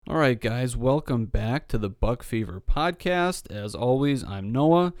All right, guys, welcome back to the Buck Fever podcast. As always, I'm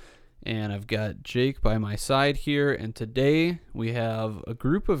Noah, and I've got Jake by my side here. And today we have a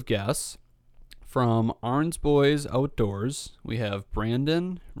group of guests from Ahrens Boys Outdoors. We have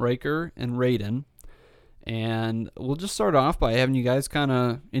Brandon, Riker, and Raiden. And we'll just start off by having you guys kind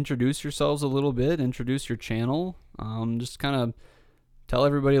of introduce yourselves a little bit, introduce your channel, just kind of tell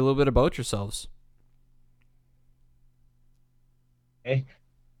everybody a little bit about yourselves. Okay.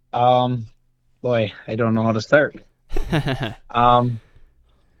 Boy, I don't know how to start. The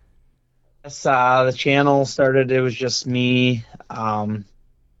channel started, it was just me, a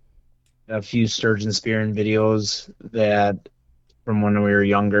few sturgeon spearing videos that from when we were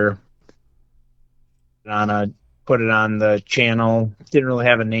younger. Put it on the channel. Didn't really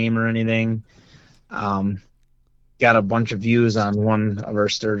have a name or anything. Got a bunch of views on one of our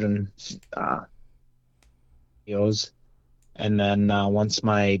sturgeon videos. And then once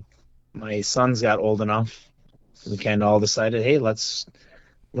my sons got old enough, we kind of all decided, hey, let's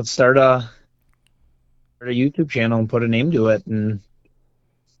start a YouTube channel and put a name to it, and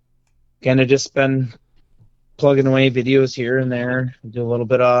kind of just been plugging away videos here and there. Do a little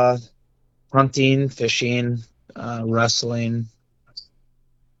bit of hunting, fishing, wrestling.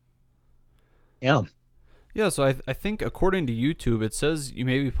 Yeah. Yeah, so I think according to YouTube, it says you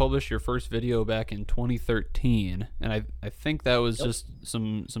maybe published your first video back in 2013, and I think that was just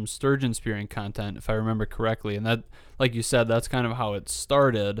some sturgeon spearing content, if I remember correctly. And that, like you said, that's kind of how it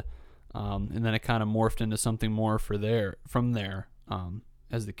started, and then it kind of morphed into something more from there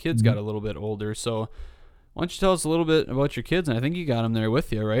as the kids got a little bit older. So why don't you tell us a little bit about your kids? And I think you got them there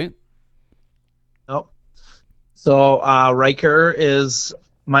with you, right? Oh. So Riker is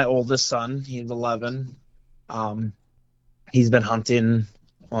my oldest son. He's 11. He's been hunting.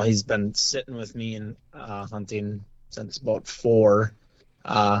 Well, he's been sitting with me and hunting since about 4.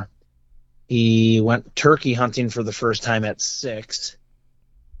 He went turkey hunting for the first time at 6.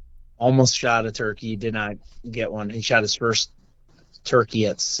 Almost shot a turkey, did not get one. He shot his first turkey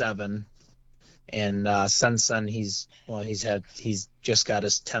at 7, and since then he's just got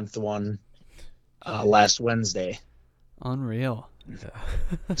his 10th one last Wednesday. Unreal.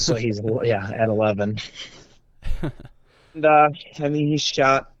 So he's at 11. And he's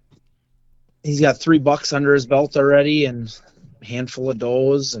got 3 bucks under his belt already and a handful of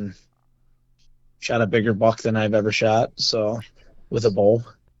does, and shot a bigger buck than I've ever shot, so with a bow.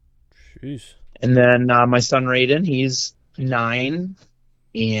 Jeez. And then my son Raiden, he's 9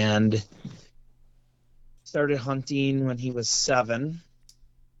 and started hunting when he was 7.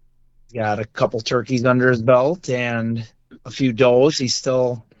 Got a couple turkeys under his belt and a few does.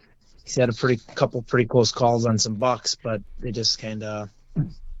 He's had a couple pretty close calls on some bucks, but they just kind of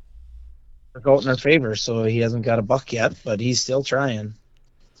work out in our favor. So he hasn't got a buck yet, but he's still trying.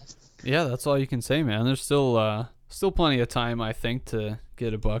 Yeah, that's all you can say, man. There's still plenty of time, I think, to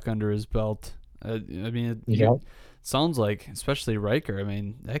get a buck under his belt. I mean, it sounds like, especially Riker. I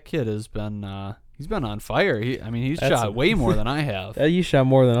mean, that kid has been he's been on fire. He's shot way more than I have. You shot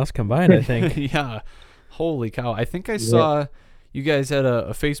more than us combined, I think. Yeah, holy cow! I think I saw you guys had a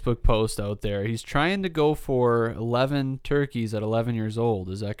Facebook post out there. He's trying to go for 11 turkeys at 11 years old.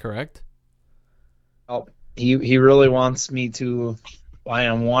 Is that correct? Oh, he really wants me to buy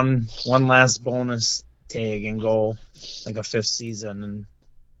him one last bonus tag and go like a 5th season and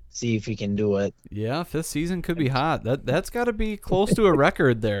see if he can do it. Yeah, 5th season could be hot. That's got to be close to a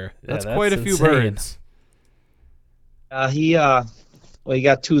record there. That's that's quite a few insane. birds. He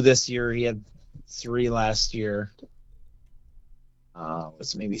got 2 this year. He had 3 last year.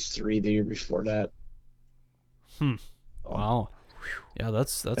 Was maybe 3 the year before that. Wow. Yeah,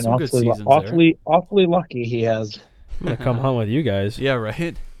 that's some good awfully, seasons awfully lucky he has. I'm gonna come hunt with you guys. there. Yeah,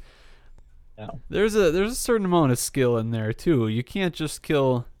 right. Yeah. There's a certain amount of skill in there too. You can't just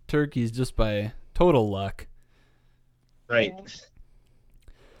kill turkeys just by total luck. Right.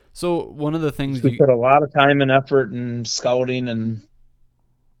 So one of the things We put a lot of time and effort in scouting, and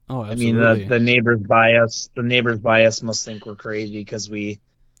oh, I mean absolutely. the neighbors by us must think we're crazy because we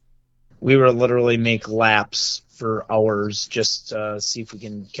were literally make laps for hours just to see if we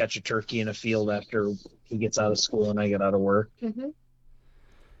can catch a turkey in a field after he gets out of school and I get out of work. Mm-hmm.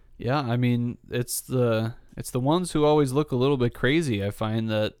 Yeah, I mean, it's the ones who always look a little bit crazy, I find,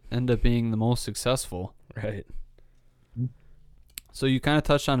 that end up being the most successful. Right. So you kind of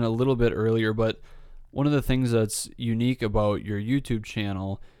touched on it a little bit earlier, but one of the things that's unique about your YouTube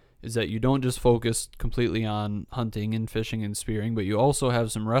channel is that you don't just focus completely on hunting and fishing and spearing, but you also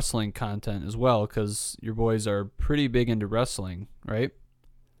have some wrestling content as well, because your boys are pretty big into wrestling, right?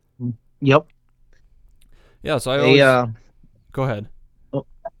 Yep. Yeah, so I They, always... Go ahead.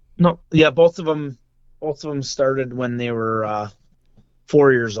 No, yeah, both of them started when they were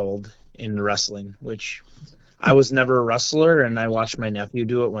 4 years old in wrestling, which I was never a wrestler, and I watched my nephew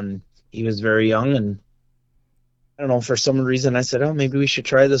do it when he was very young, and I don't know, for some reason I said, oh, maybe we should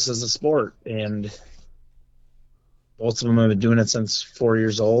try this as a sport, and both of them have been doing it since 4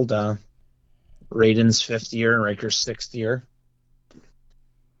 years old. Raiden's fifth year and Riker's sixth year,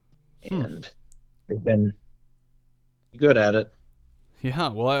 Hmm. and they've been good at it. Yeah,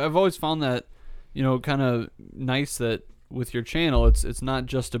 well, I've always found that, kind of nice that with your channel, it's not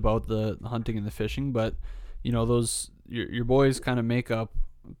just about the hunting and the fishing, but those your boys kind of make up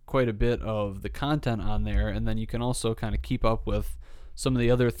quite a bit of the content on there, and then you can also kind of keep up with some of the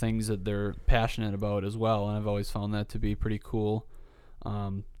other things that they're passionate about as well. And I've always found that to be pretty cool.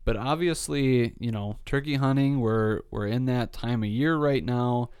 But obviously, turkey hunting, we're in that time of year right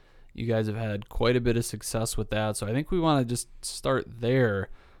now. You guys have had quite a bit of success with that, so I think we want to just start there.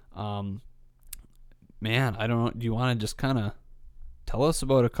 Man, I don't know. Do you want to just kind of tell us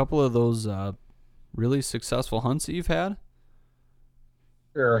about a couple of those really successful hunts that you've had?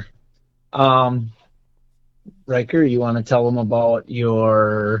 Sure. Um, Riker, you want to tell them about you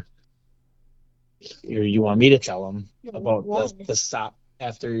want me to tell them about the stop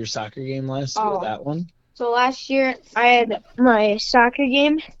after your soccer game last year, that one? So last year I had my soccer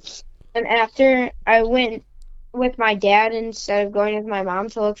game, and after I went with my dad instead of going with my mom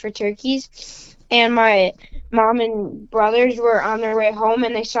to look for turkeys, and my mom and brothers were on their way home,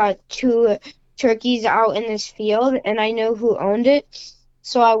 and they saw 2 turkeys out in this field, and I knew who owned it,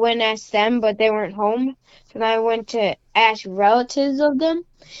 so I went and asked them, but they weren't home. So then I went to ask relatives of them,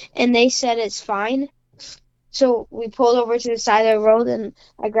 and they said it's fine. So we pulled over to the side of the road, and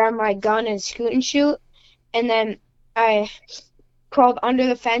I grabbed my gun and scoot and shoot, and then I crawled under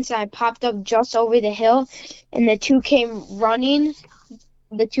the fence, and I popped up just over the hill, and the two came running.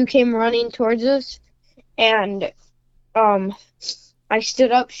 The two came running towards us, and I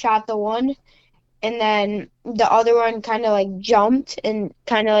stood up, shot the one, and then the other one kind of like jumped and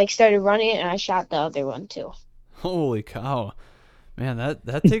kind of like started running, and I shot the other one too. Holy cow. Man,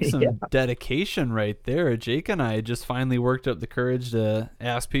 that takes some Yeah. dedication right there. Jake and I just finally worked up the courage to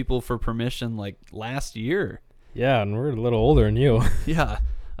ask people for permission like last year. Yeah, and we're a little older than you. Yeah,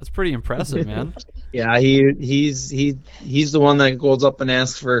 that's pretty impressive, man. Yeah, he's the one that goes up and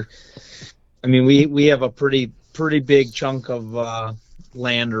asks for. I mean, we have a pretty big chunk of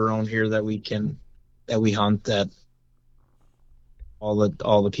land around here that we hunt, that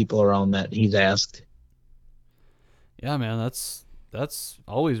all the people around that he's asked. Yeah, man, that's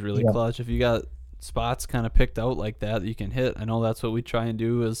always really Yeah. clutch if you got spots kind of picked out like that you can hit. I know that's what we try and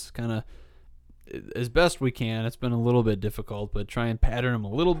do, is kind of as best we can. It's been a little bit difficult, but try and pattern them a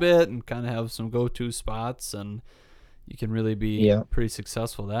little bit and kind of have some go-to spots, and you can really be pretty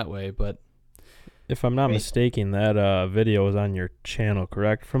successful that way. But If I'm not Right. mistaken, that video was on your channel,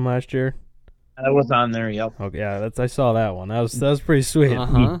 correct, from last year? That was on there. Yep. Okay, yeah, I saw that one. That was pretty sweet.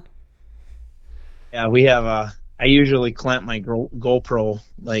 uh-huh. Yeah, we have I usually clamp my GoPro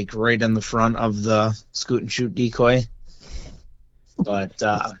like right in the front of the scoot and shoot decoy. But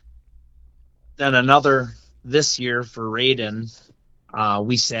then this year for Raiden,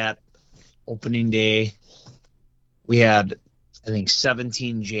 we sat opening day. We had, I think,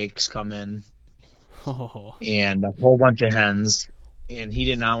 17 jakes come in Oh, and a whole bunch of hens, and he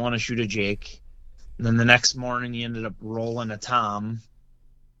did not want to shoot a jake. And then the next morning he ended up rolling a tom.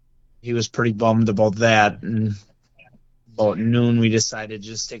 He was pretty bummed about that, and about noon we decided to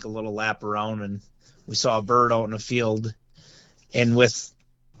just take a little lap around, and we saw a bird out in a field. And with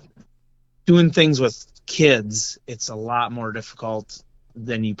doing things with kids, it's a lot more difficult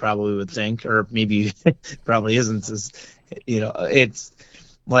than you probably would think, or maybe it probably isn't. It's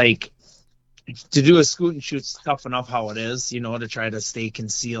like, to do a scoot and shoot's tough enough how it is, to try to stay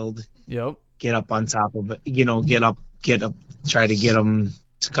concealed, yep. get up on top of it, get up, try to get them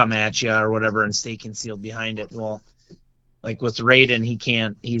to come at you or whatever and stay concealed behind it. Well, like with Raiden,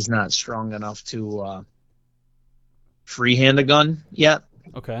 he's not strong enough to freehand a gun yet,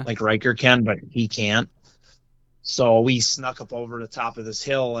 Okay. like Riker can, but he can't. So we snuck up over the top of this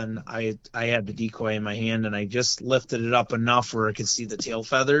hill, and I had the decoy in my hand, and I just lifted it up enough where I could see the tail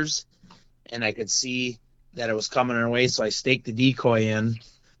feathers, and I could see that it was coming our way. So I staked the decoy in,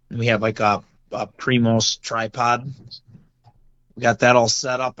 and we have like a Primos tripod. We got that all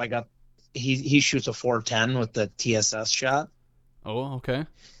set up. He shoots a 410 with the TSS shot. Oh, okay.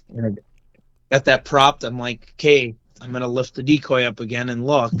 And I got that propped. I'm like, okay, I'm going to lift the decoy up again and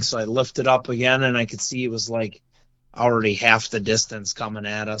look. So I lifted up again, and I could see it was like already half the distance coming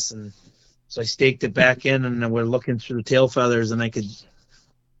at us. And so I staked it back in, and we're looking through the tail feathers, and I could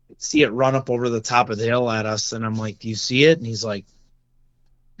see it run up over the top of the hill at us, and I'm like, "Do you see it?" And he's like,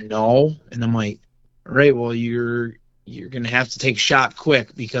 "No." And I'm like, "All right, well, you're gonna have to take a shot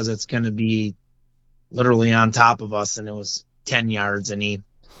quick because it's gonna be literally on top of us." And it was 10 yards, and he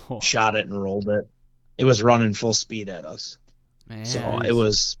shot it and rolled it. It was running full speed at us. Man. So it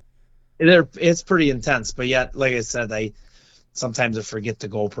was. It's pretty intense, but yet, like I said, sometimes I forget the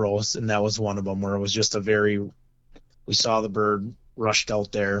GoPros, and that was one of them where it was just we saw the bird, rushed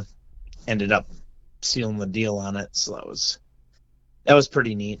out there, ended up sealing the deal on it. So that was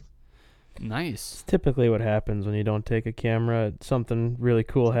pretty neat. Nice. It's typically what happens when you don't take a camera. Something really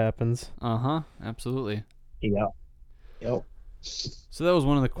cool happens. Absolutely. Yeah. Yep. So that was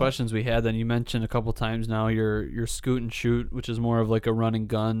one of the questions we had. Then you mentioned a couple times now your scoot and shoot, which is more of like a run and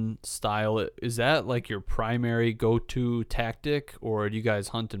gun style. Is that like your primary go-to tactic, or do you guys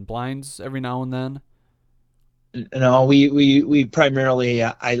hunt in blinds every now and then? No, we primarily,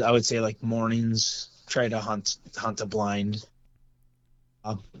 I would say, like mornings, try to hunt a blind.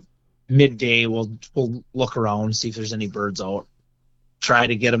 Midday we'll look around, see if there's any birds out, try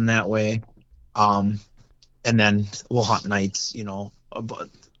to get them that way, and then we'll hunt nights, but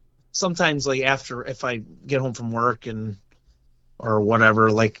sometimes, like, if I get home from work or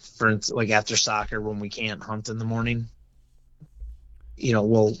whatever, like for instance, like after soccer when we can't hunt in the morning,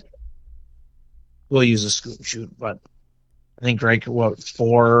 we'll use a scoot and shoot. But I think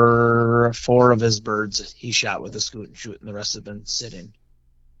four of his birds he shot with a scoot and shoot, and the rest have been sitting.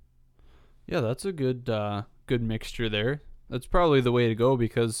 Yeah, that's a good mixture there. That's probably the way to go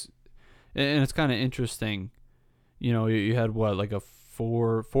because, and it's kind of interesting. You had what, like a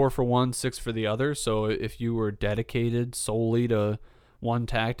four for one, 6 for the other. So if you were dedicated solely to one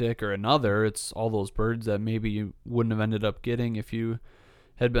tactic or another, it's all those birds that maybe you wouldn't have ended up getting if you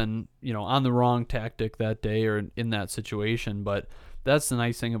had been, on the wrong tactic that day or in that situation. But that's the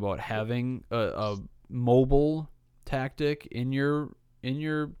nice thing about having a mobile tactic in your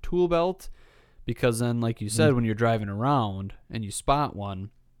tool belt, because then, like you said, when you're driving around and you spot one,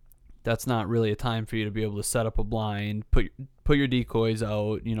 that's not really a time for you to be able to set up a blind, put your decoys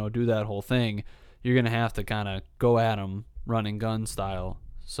out, do that whole thing. You're gonna have to kind of go at them run and gun style.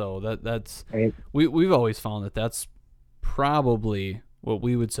 So that's right. We've always found that that's probably what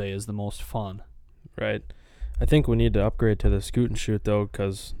we would say is the most fun. Right. I think we need to upgrade to the scoot and shoot though,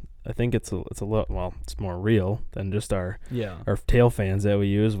 because I think it's a lot. Well, it's more real than just our tail fans that we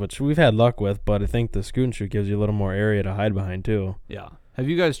use, which we've had luck with. But I think the scoot and shoot gives you a little more area to hide behind too. Yeah. Have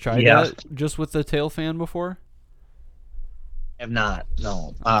you guys tried that just with the tail fan before? I have not.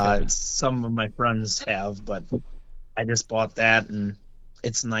 No. Okay. Some of my friends have, but I just bought that, and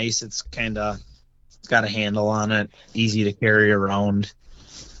it's nice. It's got a handle on it, easy to carry around.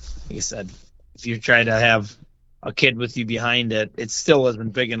 Like I said, if you try to have a kid with you behind it, it still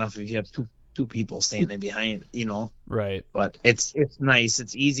isn't big enough if you have two people standing behind, Right. But it's nice.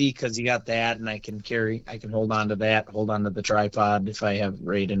 It's easy because you got that, and I can hold on to that, hold on to the tripod if I have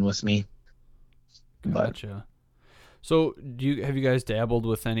Raiden with me. Gotcha. So have you guys dabbled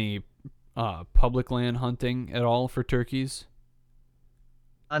with any public land hunting at all for turkeys?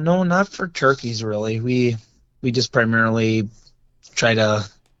 No, not for turkeys really. We just primarily try to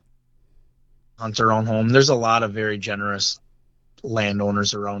hunt our own home. There's a lot of very generous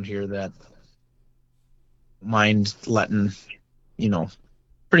landowners around here that mind letting,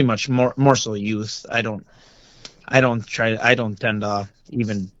 pretty much more so youth. I don't tend to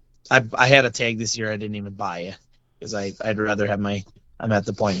even. I had a tag this year. I didn't even buy it because I'd rather have I'm at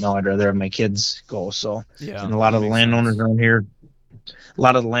the point now. I'd rather have my kids go. So Yeah. And a lot of the landowners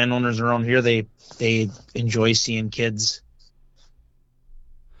around here, they enjoy seeing kids.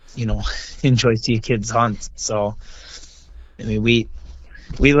 Enjoy seeing kids hunt. So, I mean, we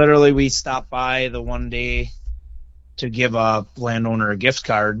literally stopped by the one day to give a landowner a gift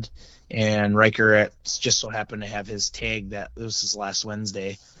card, and Riker just so happened to have his tag. That this was his last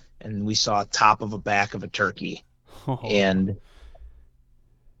Wednesday, and we saw top of a back of a turkey, and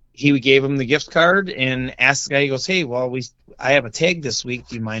he gave him the gift card and asked the guy. He goes, "Hey, well, I have a tag this week.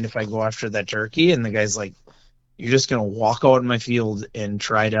 Do you mind if I go after that turkey?" And the guy's like, "You're just gonna walk out in my field and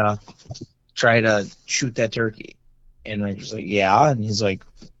try to shoot that turkey?" And I was like, "Yeah." And he's like,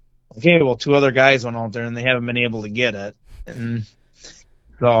 "Okay, well, 2 other guys went out there and they haven't been able to get it." And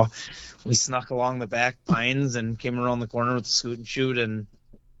so we snuck along the back pines and came around the corner with the scoot and shoot, and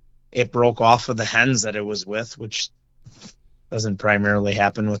it broke off of the hens that it was with, which doesn't primarily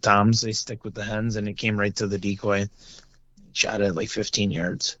happen with toms. They stick with the hens, and it came right to the decoy. Shot it like 15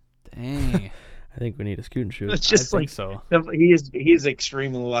 yards. Dang. I think we need a scoot and shoot. It's just I think so. He's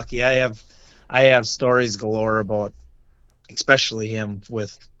extremely lucky. I have stories galore about, especially him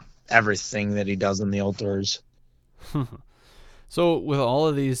with everything that he does in the outdoors. So with all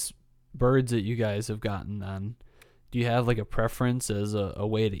of these birds that you guys have gotten then, do you have like a preference as a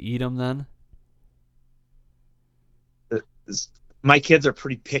way to eat them then? My kids are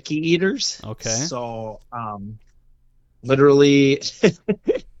pretty picky eaters. Okay. So literally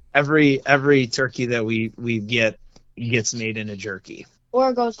every turkey that we get gets made into jerky.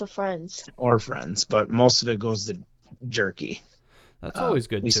 Or goes to friends. Or friends, but most of it goes to jerky. That's always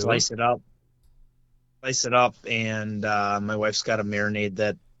good, we too. Slice it up, and my wife's got a marinade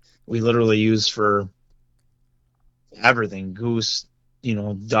that we literally use for everything, goose,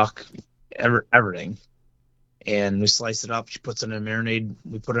 duck, everything. And we slice it up. She puts it in a marinade.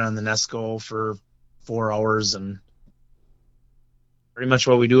 We put it on the Nesco for 4 hours, and pretty much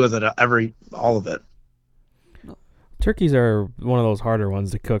what we do with it, all of it. Turkeys are one of those harder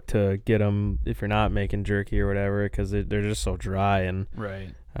ones to cook to get them if you're not making jerky or whatever, because they're just so dry. And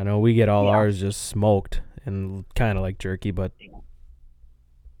right. I know we get all ours just smoked and kind of like jerky, but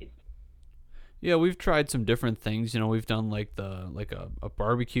yeah, we've tried some different things. We've done like a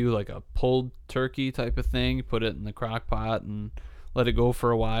barbecue, like a pulled turkey type of thing. Put it in the crock pot and let it go for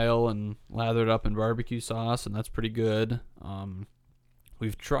a while and lather it up in barbecue sauce, and that's pretty good.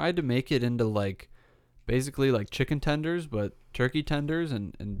 We've tried to make it into basically like chicken tenders, but turkey tenders,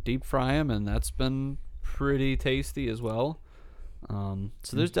 and deep fry them, and that's been pretty tasty as well.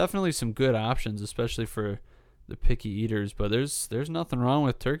 So there's definitely some good options, especially for the picky eaters. But there's nothing wrong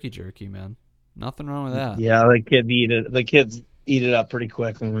with turkey jerky, man. Nothing wrong with that. Yeah, the kids eat it up pretty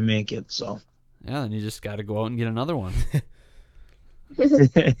quick when we make it. So yeah, then you just got to go out and get another one.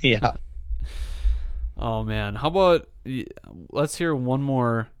 Yeah. Oh man, how about let's hear one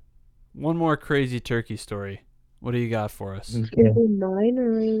more crazy turkey story. What do you got for us? Okay. Mine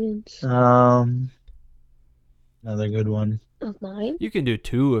or Raiden's? Another good one. Of mine? You can do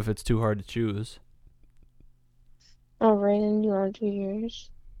 2 if it's too hard to choose. Oh, Raiden, you want to do yours?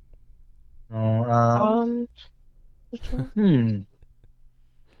 Which one?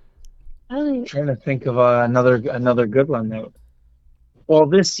 I'm trying to think of another good one. Well,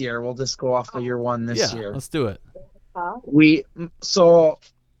 this year we'll just go off of year one. This year, let's do it.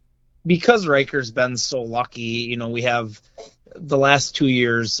 Because Riker's been so lucky, we have the last 2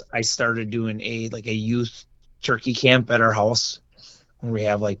 years. I started doing a youth turkey camp at our house, where we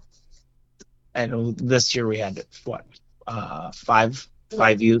have I know this year we had five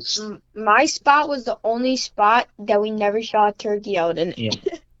youths. My spot was the only spot that we never shot a turkey out in. Yeah.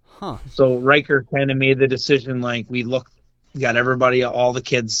 Huh. So Riker kind of made the decision, we got all the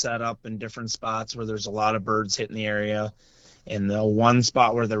kids set up in different spots where there's a lot of birds hitting the area. And the one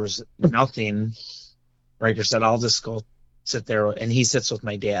spot where there was nothing, Riker said, I'll just go sit there. And he sits with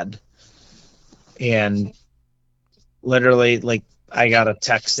my dad. And literally, I got a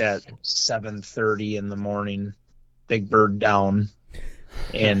text at 7:30 in the morning, big bird down.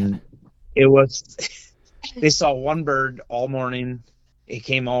 And it was, they saw one bird all morning. It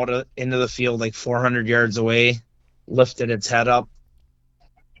came out into the field 400 yards away, lifted its head up,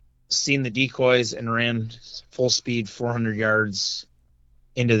 seen the decoys, and ran full speed 400 yards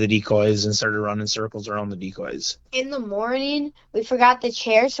into the decoys and started running circles around the decoys. In the morning, we forgot the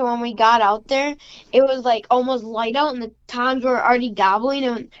chair, so when we got out there, it was almost light out, and the toms were already gobbling,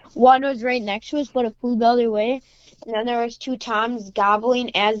 and one was right next to us, but it flew the other way. And then there was 2 toms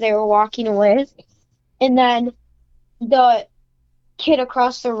gobbling as they were walking away. And then the kid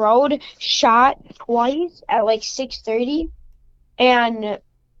across the road shot twice at 6:30, and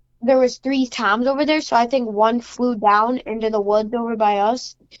there was 3 toms over there, so I think one flew down into the woods over by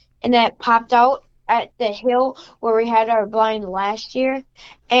us, and that popped out at the hill where we had our blind last year.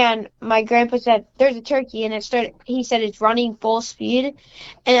 And my grandpa said, there's a turkey, and he said it's running full speed,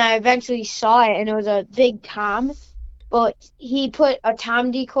 and I eventually saw it, and it was a big tom. But he put a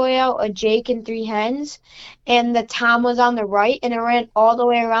tom decoy out, a Jake, and 3 hens, and the tom was on the right, and it ran all the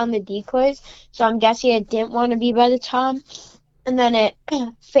way around the decoys, so I'm guessing it didn't want to be by the tom. And then it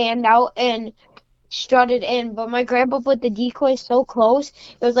fanned out and strutted in. But my grandpa put the decoy so close,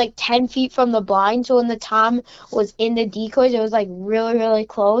 it was 10 feet from the blind, so when the tom was in the decoys, it was really, really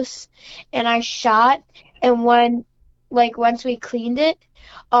close. And I shot, and once we cleaned it,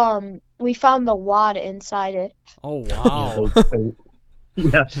 we found the wad inside it. Oh wow!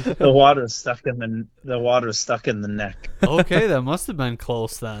 Yeah, the water was stuck in the neck. Okay, that must have been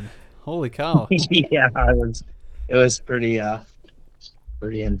close then. Holy cow! Yeah, it was pretty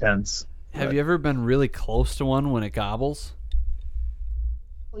intense. Have you ever been really close to one when it gobbles?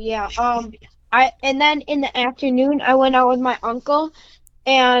 Yeah. And then in the afternoon, I went out with my uncle,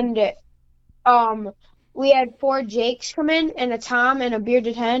 and we had 4 Jakes come in, and a Tom and a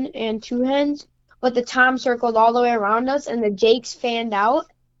bearded hen and 2 hens. But the Tom circled all the way around us, and the Jakes fanned out.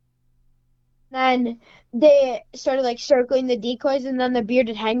 Then they started like circling the decoys, and then the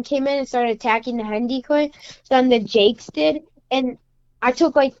bearded hen came in and started attacking the hen decoy. So then the Jakes did, and I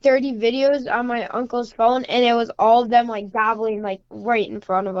took like 30 videos on my uncle's phone, and it was all of them like gobbling like right in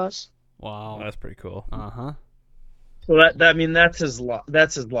front of us. Wow, that's pretty cool. So that's his luck.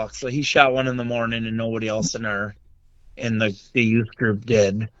 That's his luck. So he shot one in the morning, and nobody else in the youth group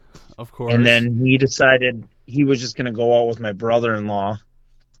did. Of course. And then he decided he was just going to go out with my brother-in-law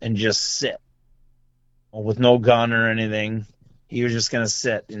and just sit with no gun or anything. He was just going to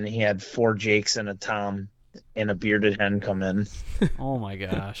sit, and he had 4 Jakes and a Tom and a bearded hen come in. Oh my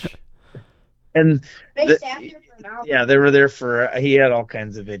gosh. And They sat there for an hour. yeah, they were there he had all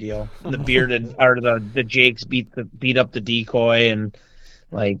kinds of video. The bearded or the Jakes beat up the decoy, and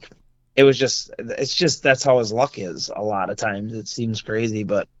like it's just that's how his luck is a lot of times. It seems crazy,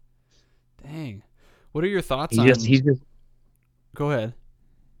 but dang. What are your thoughts he just Go ahead.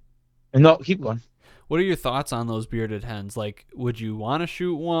 No, keep going. What are your thoughts on those bearded hens? Like, would you want to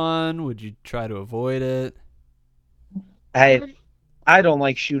shoot one? Would you try to avoid it? I don't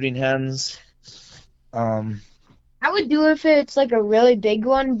like shooting hens. I would do it if it's like a really big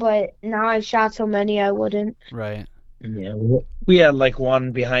one, but now I've shot so many, I wouldn't. Right. Yeah, we had like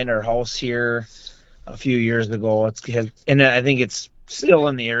one behind our house here a few years ago. And I think it's still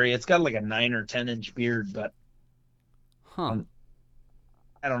in the area. It's got like a 9 or 10 inch beard, but I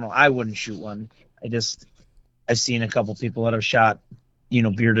don't know. I wouldn't shoot one. I've seen a couple people that have shot,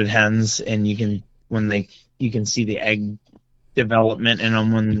 bearded hens, and you can see the egg development in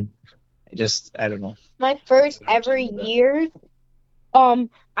them I don't know. My first ever year, I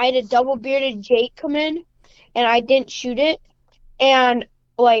had a double bearded Jake come in, and I didn't shoot it. And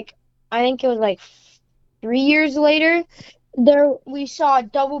like, I think it was like 3 years later, we saw a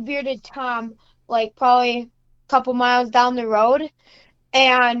double bearded Tom, like probably a couple miles down the road,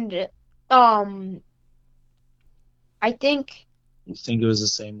 and I think. You think it was the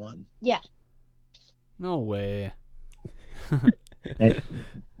same one? Yeah. No way.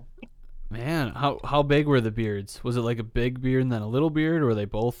 Man, how big were the beards? Was it like a big beard and then a little beard, or were they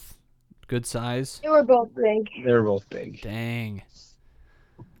both good size? They were both big. They were both big. Dang.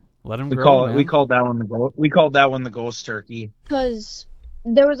 Let them grow, man. We called that one the ghost turkey. Because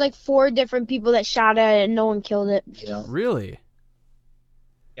there was like 4 different people that shot at it and no one killed it. Yeah. Really?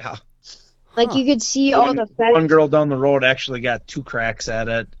 Yeah. Like you could see all the feathers. One girl down the road actually got 2 cracks at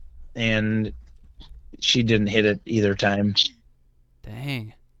it, and she didn't hit it either time.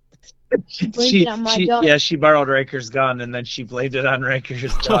 Dang. She borrowed Riker's gun, and then she blamed it on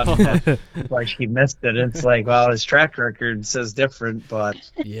Riker's gun. Like she missed it. It's like, well, his track record says different, but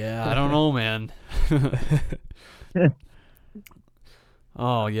yeah, I don't know, man.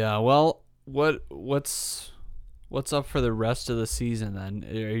 Oh yeah, well, what's up for the rest of the season then?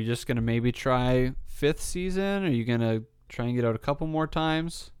 Are you just gonna maybe try 5th season? Are you gonna try and get out a couple more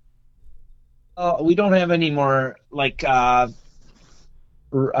times? We don't have any more like.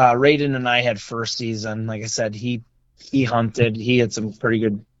 Raiden and I had first season. Like I said, he hunted. He had some pretty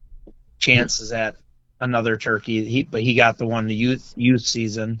good chances at another turkey. But he got the one the youth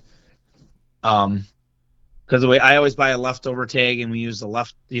season. Because the way I always buy a leftover tag, and we use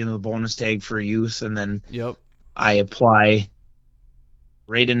the bonus tag for youth, and then I apply.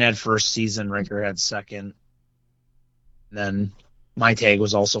 Raiden had first season. Riker had second. Then my tag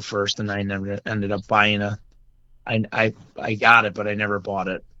was also first, and I never ended up buying I got it, but I never bought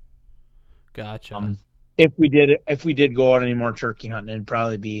it. Gotcha. If we did go out any more turkey hunting, it'd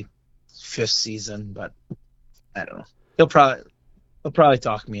probably be 5th season, but I don't know. He'll probably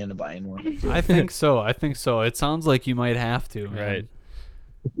talk me into buying one. I think so. It sounds like you might have to, man. Right.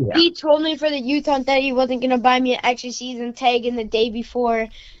 Yeah. He told me for the youth hunt that he wasn't gonna buy me an extra season tag, and the day before,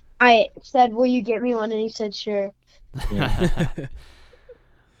 I said, "Will you get me one?" And he said, "Sure." Yeah.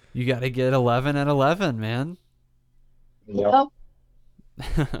 You got to get 11 at 11, man. Yep.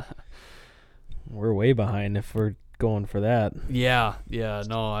 We're way behind if we're going for that. Yeah.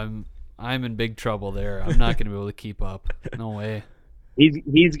 No, I'm in big trouble there. I'm not going to be able to keep up. No way.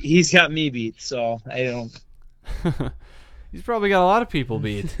 He's got me beat, so I don't. He's probably got a lot of people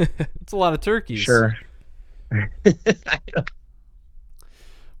beat. It's a lot of turkeys. Sure.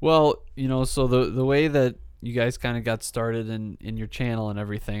 Well, so the way that you guys kind of got started in your channel and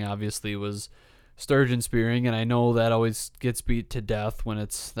everything, obviously, was sturgeon spearing, and I know that always gets beat to death when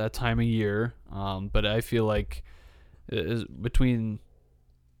it's that time of year. But I feel like between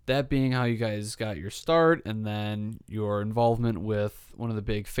that being how you guys got your start and then your involvement with one of the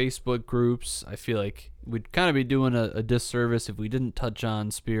big Facebook groups, I feel like we'd kind of be doing a disservice if we didn't touch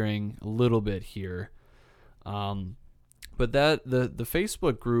on spearing a little bit here. But that the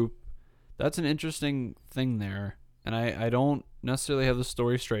Facebook group, that's an interesting thing there. And I don't necessarily have the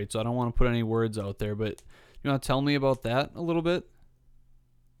story straight, so I don't want to put any words out there, but you want to tell me about that a little bit?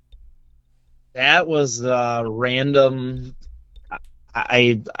 That was random.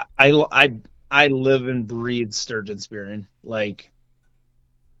 I live and breathe sturgeon spearing. Like,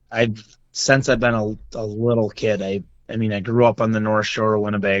 since I've been a little kid. I mean, I grew up on the North Shore of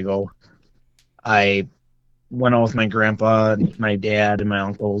Winnebago. I went out with my grandpa and my dad and my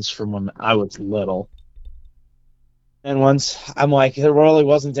uncles from when I was little. And once I'm like, there really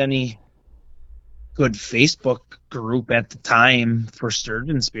wasn't any good Facebook group at the time for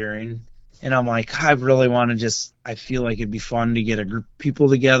sturgeon spearing. And I'm like, I really want to I feel like it'd be fun to get a group of people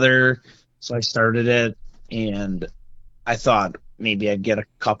together. So I started it, and I thought maybe I'd get a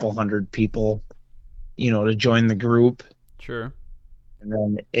couple hundred people, to join the group. Sure. And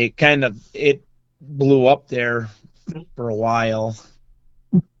then it blew up there for a while.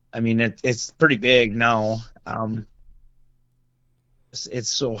 I mean, it's pretty big now. It's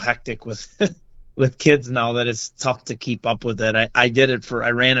so hectic with with kids now that it's tough to keep up with it. I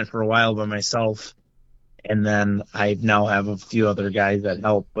ran it for a while by myself, and then I now have a few other guys that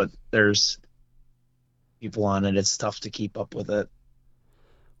help, but there's people on it. It's tough to keep up with it.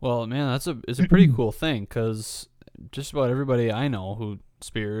 Well, man, it's a pretty cool thing, because just about everybody I know who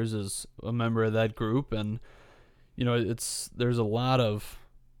spears is a member of that group, and there's a lot of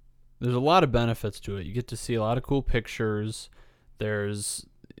benefits to it. You get to see a lot of cool pictures. There's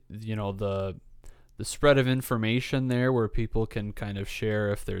the spread of information there where people can kind of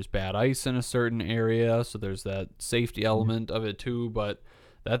share if there's bad ice in a certain area, so there's that safety element of it too. But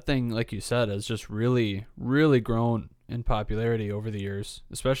that thing, like you said, has just really, really grown in popularity over the years,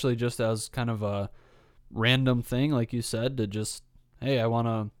 especially just as kind of a random thing, like you said, to just, hey, I want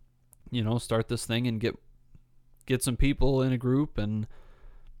to, start this thing and get some people in a group and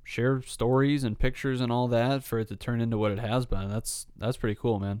share stories and pictures and all that for it to turn into what it has been. That's pretty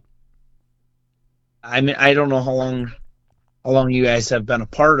cool, man. I mean, I don't know how long you guys have been a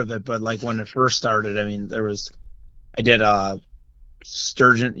part of it, but like when it first started, I mean, I did a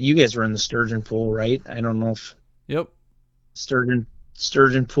sturgeon. You guys were in the sturgeon pool, right? I don't know if. Yep.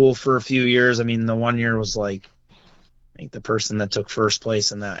 Sturgeon pool for a few years. I mean, the one year was like, I think the person that took first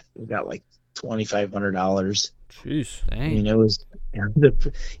place in that got like $2,500. Jeez, dang. I mean, it was,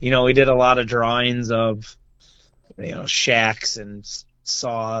 we did a lot of drawings of, shacks and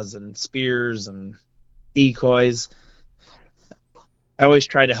saws and spears and decoys. I always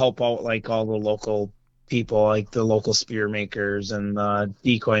try to help out like all the local people, like the local spear makers and the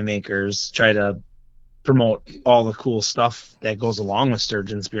decoy makers, try to promote all the cool stuff that goes along with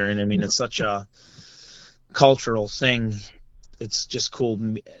sturgeon spearing. I mean, it's such a cultural thing. It's just cool.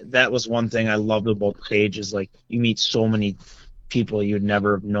 That was one thing I loved about the page, is like you meet so many people you'd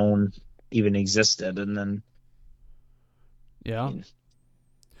never have known even existed. And then, yeah.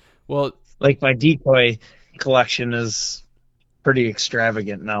 Well, like my decoy collection is pretty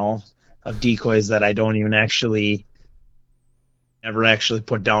extravagant now, of decoys that I don't even ever actually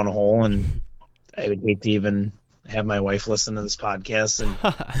put down a hole. And I would hate to even have my wife listen to this podcast and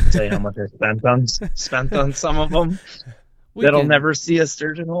say how much I spent on some of them. That'll never see a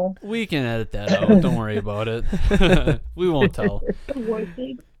sturgeon hole. We can edit that out. Don't worry about it. We won't tell.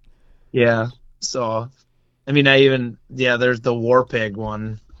 Yeah. So, I mean, there's the War Pig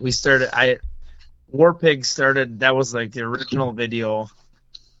one. War Pig started, that was like the original video.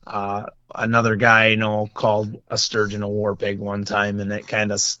 Another guy I know called a sturgeon a war pig one time, and it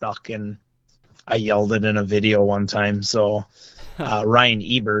kind of stuck, and I yelled it in a video one time. So Ryan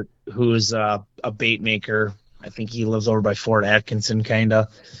Ebert, who's a bait maker, I think he lives over by Fort Atkinson, kind of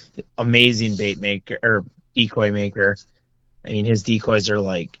amazing bait maker or decoy maker. I mean, his decoys are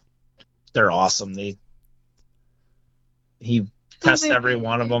they're awesome. He tests every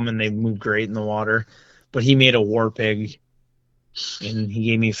one of them, and they move great in the water. But he made a war pig, and he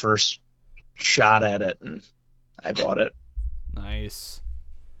gave me first shot at it, and I bought it. Nice.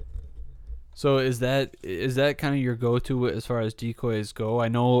 So is that kind of your go-to as far as decoys go? I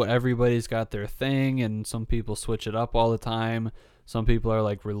know everybody's got their thing, and some people switch it up all the time. Some people are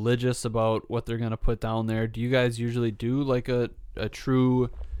like religious about what they're going to put down there. Do you guys usually do like a true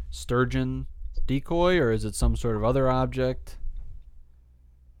sturgeon decoy, or is it some sort of other object?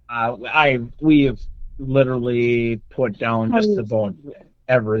 We have literally put down just about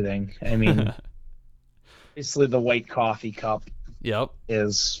everything. I mean, basically the white coffee cup. Yep.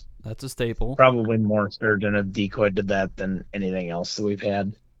 That's a staple. Probably more sturgeon have decoyed to that than anything else that we've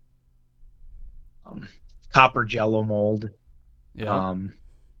had. copper jello mold. Yeah.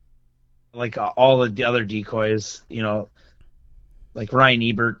 Like all of the other decoys, like Ryan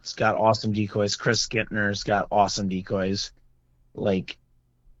Ebert's got awesome decoys. Chris Gittner's got awesome decoys. Like,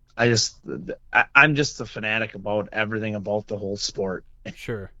 I'm just a fanatic about everything about the whole sport.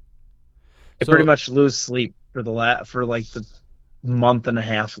 Sure. I pretty much lose sleep for like the month and a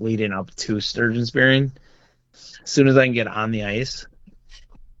half leading up to sturgeon spearing. As soon as I can get on the ice.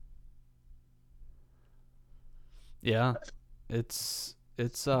 Yeah. It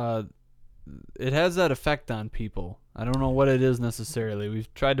has that effect on people. I don't know what it is necessarily.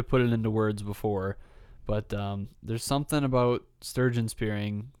 We've tried to put it into words before, but there's something about sturgeon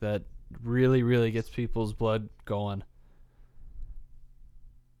spearing that really, really gets people's blood going.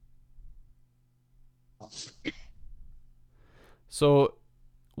 So,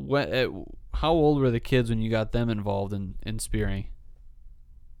 how old were the kids when you got them involved in spearing?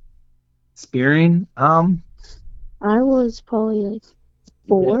 Spearing? I was probably like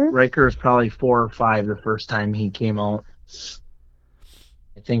 4. Riker was probably 4 or 5 the first time he came out.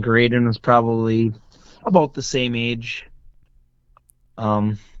 I think Raiden was probably about the same age.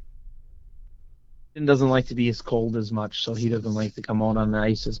 He doesn't like to be as cold as much, so he doesn't like to come out on the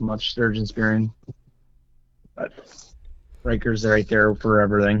ice as much sturgeon spearing. But Riker's right there for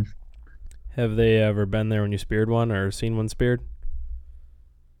everything. Have they ever been there when you speared one or seen one speared?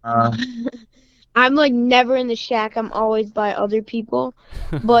 I'm like never in the shack. I'm always by other people.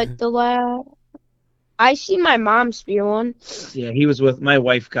 But I see my mom spear one. Yeah, he was with my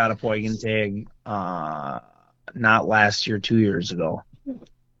wife. Got a poigan tag not last year, 2 years ago,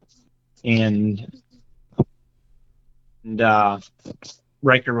 and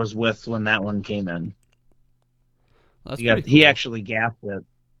Riker was with when that one came in. He actually gaffed it.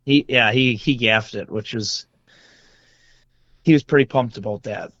 He gaffed it, which was he was pretty pumped about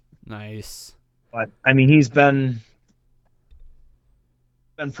that. Nice. But I mean, he's been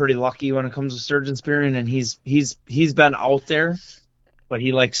pretty lucky when it comes to sturgeon spearing, and he's been out there, but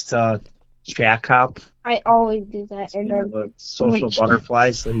he likes to shack hop. I always do that. And the social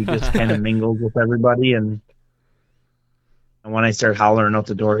butterfly, so he just kind of mingles with everybody, and when I start hollering out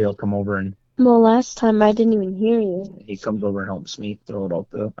the door, he'll come over and. Well, last time I didn't even hear you. He comes over and helps me throw it out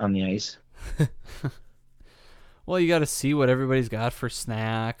on the ice. Well, you got to see what everybody's got for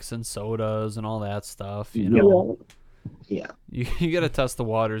snacks and sodas and all that stuff, you know. Yeah. You got to test the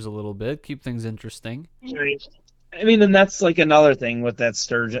waters a little bit, keep things interesting. Right. I mean, and that's like another thing with that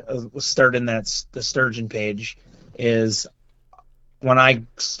sturgeon, starting the sturgeon page, is when I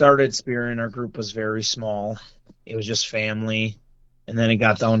started spearing, our group was very small. It was just family. And then it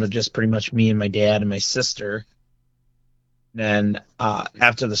got down to just pretty much me and my dad and my sister. And then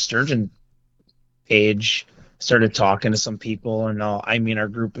after the sturgeon page, started talking to some people. And now, I mean, our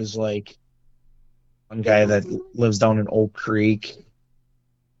group is like one guy that lives down in Oak Creek,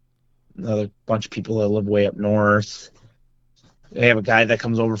 another bunch of people that live way up north. They have a guy that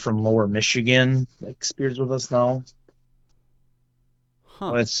comes over from Lower Michigan that spears with us now.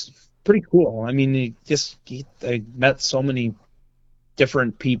 Well, it's pretty cool. I mean, I met so many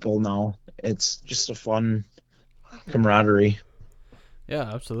different people now. It's just a fun camaraderie. Yeah,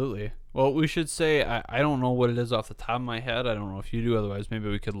 absolutely. Well, we should say, I don't know what it is off the top of my head. I don't know if you do. Otherwise, maybe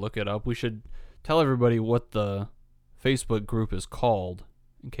we could look it up. We should tell everybody what the Facebook group is called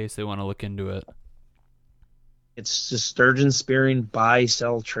in case they want to look into it. It's just Sturgeon Spearing Buy,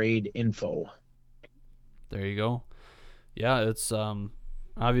 Sell, Trade Info. There you go. Yeah, it's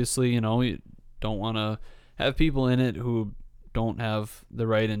obviously, you don't want to have people in it who don't have the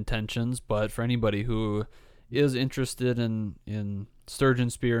right intentions, but for anybody who is interested in sturgeon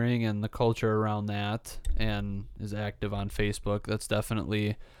spearing and the culture around that and is active on Facebook,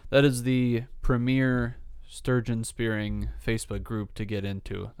 that is the premier sturgeon spearing Facebook group to get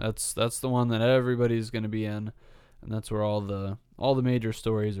into. That's the one that everybody's going to be in, and that's where all the major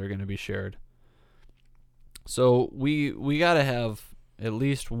stories are going to be shared. So we got to have at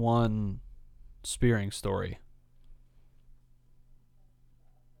least one spearing story.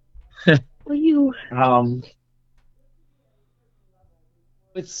 I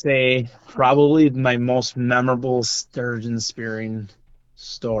would say probably my most memorable sturgeon spearing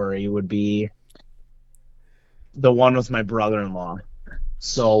story would be the one with my brother-in-law.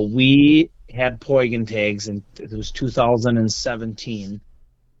 So we had poigan tags, and it was 2017,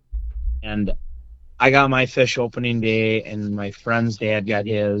 and I got my fish opening day, and my friend's dad got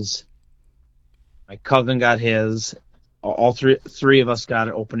his. My cousin got his. All three of us got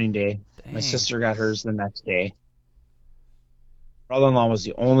it opening day. Dang. My sister got hers the next day. Brother-in-law was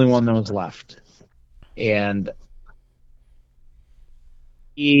the only one that was left, and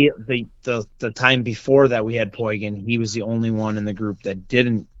The time before that we had Poigan, he was the only one in the group that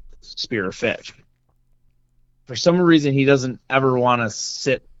didn't spear a fish. For some reason, he doesn't ever want to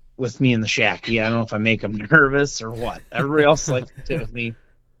sit with me in the shack. I don't know if I make him nervous or what. Everybody else likes to sit with me,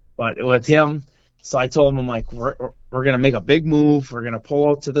 but with him, so I told him, I'm like, we're gonna make a big move. We're gonna pull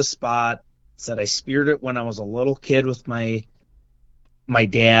out to the spot. Said I speared it when I was a little kid with my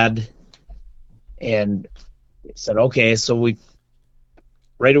dad, and said okay. So we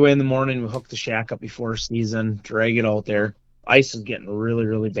right away in the morning we hook the shack up before season, drag it out there. Ice is getting really,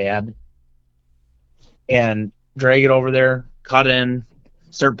 really bad, and drag it over there, cut in,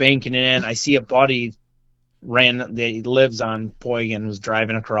 start banking it in. I see a buddy he lives on Poigan, was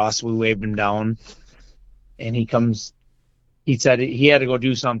driving across. We waved him down, and he comes. He said he had to go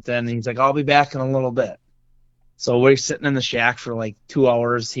do something, and he's like, I'll be back in a little bit. So we're sitting in the shack for like 2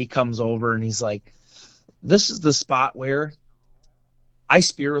 hours. He comes over, and he's like, this is the spot where I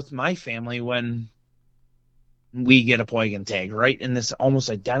spear with my family when we get a Poigan tag, right in this almost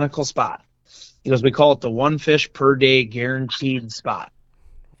identical spot. He goes, we call it the one fish per day guaranteed spot.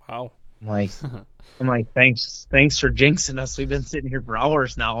 Wow. I'm like, thanks for jinxing us. We've been sitting here for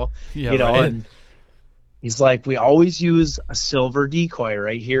hours now, yeah, right. And he's like, we always use a silver decoy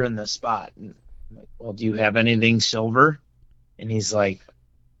right here in this spot. And I'm like, well, do you have anything silver? And he's like,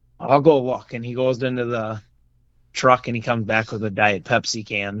 I'll go look. And he goes into the truck and he comes back with a Diet Pepsi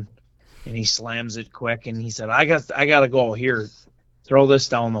can, and he slams it quick. And he said, I got to go here. Throw this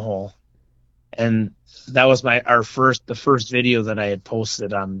down the hole. And that was the first video that I had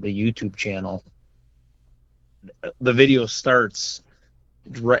posted on the YouTube channel. The video starts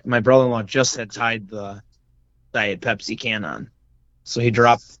right. My brother-in-law just had tied the Diet Pepsi can on, so he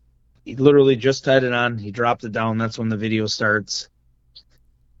literally just tied it on. He dropped it down. That's when the video starts,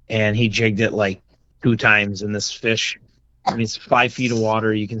 and he jigged it like 2 times. And this fish, I mean, it's 5 feet of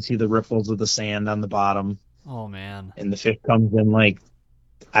water. You can see the ripples of the sand on the bottom. Oh man! And the fish comes in like,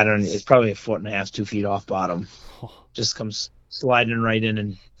 I don't know, it's probably 1.5 feet, 2 feet off bottom. Just comes sliding right in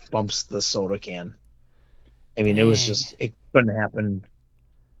and bumps the soda can. I mean, It was just, it couldn't happen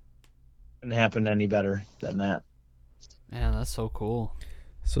any better than that. Man, that's so cool.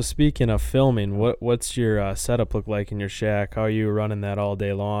 So speaking of filming, what's your setup look like in your shack? How are you running that all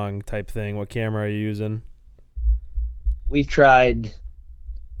day long type thing? What camera are you using? We've tried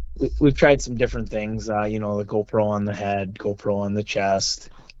some different things. The GoPro on the head, GoPro on the chest.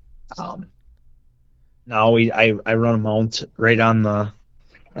 Now I run a mount right on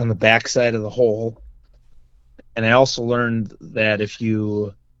the back side of the hole. And I also learned that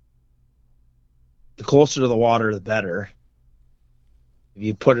the closer to the water, the better. If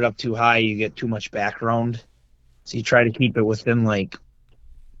you put it up too high, you get too much background. So you try to keep it within like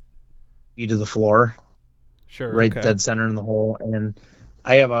feet of the floor. Sure. Right, okay. Dead center in the hole. And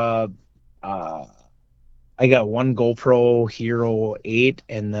I have I got one GoPro Hero 8,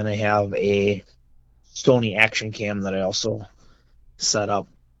 and then I have a Sony Action Cam that I also set up.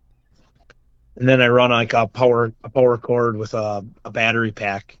 And then I run like a power cord with a battery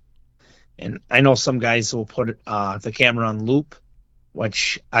pack. And I know some guys will put the camera on loop,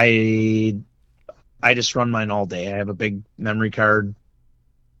 which I just run mine all day. I have a big memory card,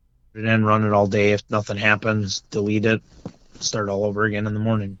 put it in, run it all day. If nothing happens, delete it, start all over again in the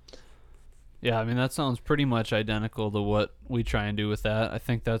morning. Yeah, I mean, that sounds pretty much identical to what we try and do with that. I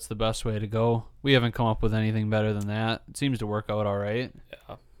think that's the best way to go. We haven't come up with anything better than that. It seems to work out all right.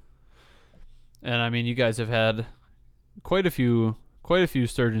 Yeah. And I mean, you guys have had quite a few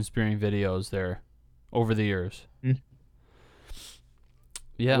sturgeon spearing videos there over the years. Mm-hmm.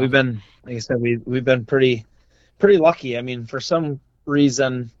 Yeah, we've been, like I said, we've been pretty lucky. I mean, for some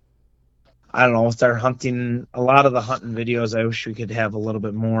reason, I don't know, with our hunting, a lot of the hunting videos, I wish we could have a little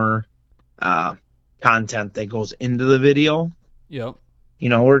bit more content that goes into the video. Yep.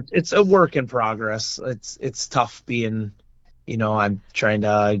 It's a work in progress. It's tough being, I'm trying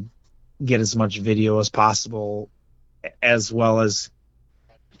to get as much video as possible, as well as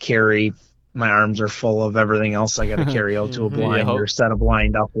carry. My arms are full of everything else I got to carry out to a blind or set a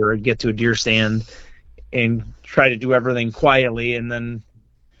blind up or get to a deer stand and try to do everything quietly. And then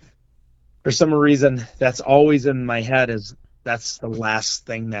for some reason, that's always in my head that's the last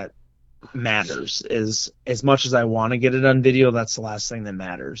thing that matters. Is as much as I want to get it on video, that's the last thing that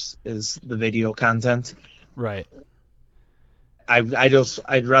matters is the video content. Right. I'd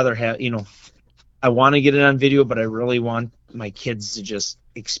rather have, I want to get it on video, but I really want my kids to just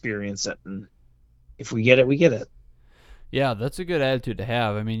experience it. And if we get it, we get it. Yeah, that's a good attitude to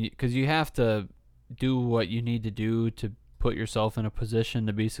have. I mean, because you have to do what you need to do to put yourself in a position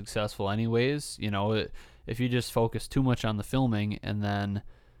to be successful anyways. if you just focus too much on the filming and then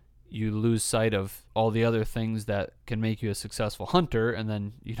you lose sight of all the other things that can make you a successful hunter, and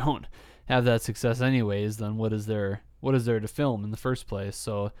then you don't have that success anyways, then what is there to film in the first place?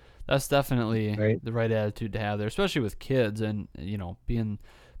 So that's definitely the right attitude to have there, especially with kids. And being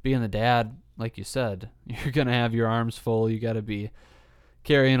the dad, like you said, you're gonna have your arms full. You got to be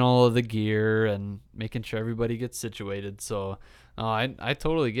carrying all of the gear and making sure everybody gets situated. So I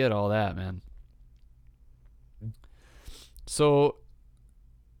totally get all that, man. So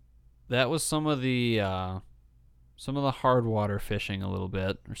that was some of the hard water fishing a little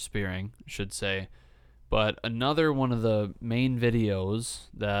bit, or spearing, I should say. But another one of the main videos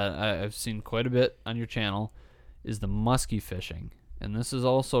that I've seen quite a bit on your channel is the muskie fishing. And this is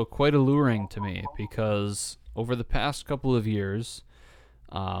also quite alluring to me because over the past couple of years,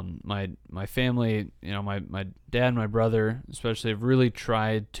 my family, my dad and my brother especially, have really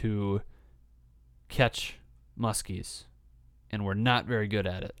tried to catch muskies. And we're not very good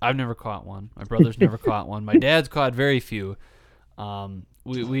at it. I've never caught one. My brother's never caught one. My dad's caught very few.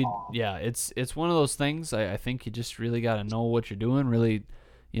 It's one of those things. I think you just really got to know what you're doing, really,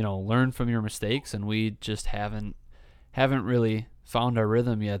 learn from your mistakes, and we just haven't really found our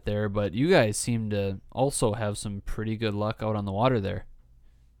rhythm yet there. But you guys seem to also have some pretty good luck out on the water there.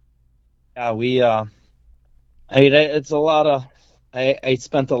 Yeah, it's a lot of. I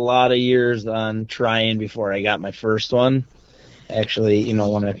spent a lot of years on trying before I got my first one. Actually,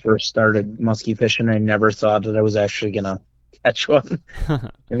 when I first started muskie fishing, I never thought that I was actually going to catch one. I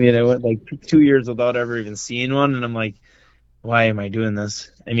went like 2 years without ever even seeing one, and I'm like, why am I doing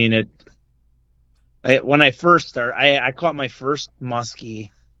this? When I first started, I caught my first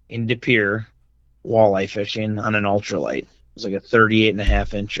muskie in De Pere walleye fishing on an ultralight. It was like a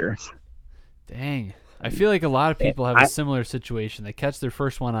 38.5-incher. Dang. I feel like a lot of people have a similar situation. They catch their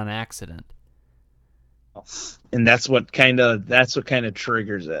first one on accident. And that's what kind of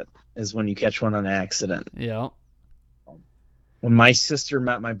triggers it, is when you catch one on accident. Yeah. When my sister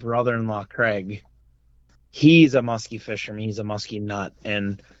met my brother-in-law Craig, he's a muskie fisherman. He's a muskie nut,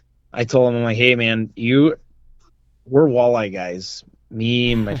 and I told him, I'm like, hey man, we're walleye guys.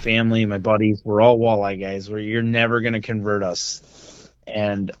 Me, my family, my buddies, we're all walleye guys. You're never gonna convert us.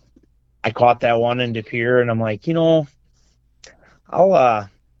 And I caught that one in De Pere, and I'm like,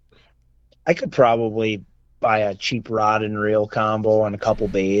 I could probably buy a cheap rod and reel combo and a couple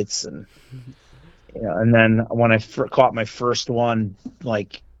baits, and and then when I caught my first one,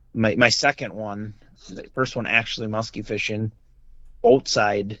 like my second one, the first one actually muskie fishing, boat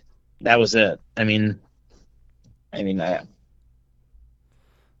side, that was it. I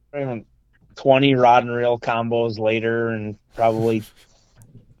 20 rod and reel combos later, and probably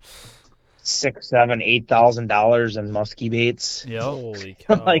 $6,000, $7,000, $8,000 in muskie baits. Yep. Holy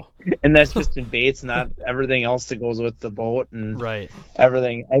cow! And that's just in baits, not everything else that goes with the boat and right.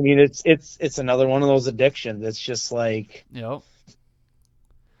 Everything. It's another one of those addictions. It's just like, yep.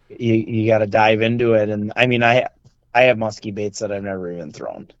 You got to dive into it. And I have muskie baits that I've never even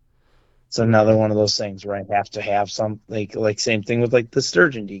thrown. It's another one of those things where I have to have some like same thing with like the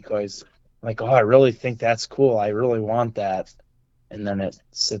sturgeon decoys. Like, oh, I really think that's cool. I really want that. And then it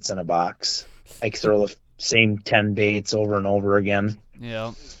sits in a box. I throw the same 10 baits over and over again.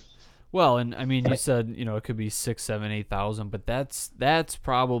 Yeah. Well, and you said, it could be 6, 7, 8,000, but that's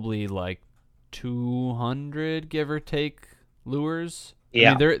probably like 200, give or take, lures.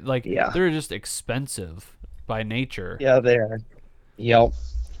 Yeah. They're just expensive by nature. Yeah, they are. Yep.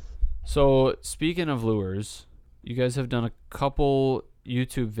 So speaking of lures, you guys have done a couple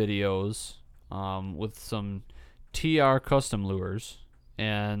YouTube videos with some TR custom lures,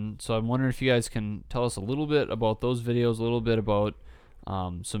 and so I'm wondering if you guys can tell us a little bit about those videos, a little bit about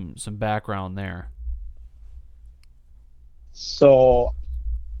some background there. So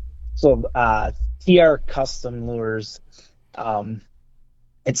TR custom lures,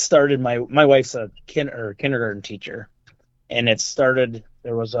 it started, my wife's a kindergarten teacher, and it started,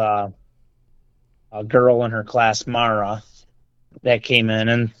 there was a girl in her class, Mara, that came in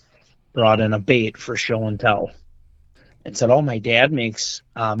and brought in a bait for show and tell. And said, oh, my dad makes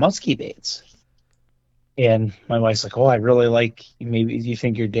muskie baits. And my wife's like, oh, I really like, maybe do you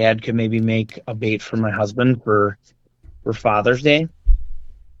think your dad could maybe make a bait for my husband for Father's Day?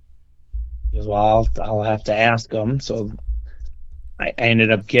 He goes, well, I'll have to ask him. So I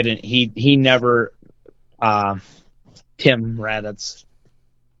ended up getting, he never, Tim Raditz,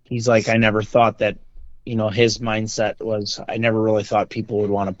 he's like, I never thought that, his mindset was, I never really thought people would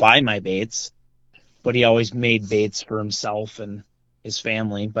want to buy my baits. But he always made baits for himself and his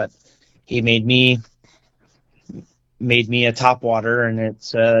family. But he made me a topwater, and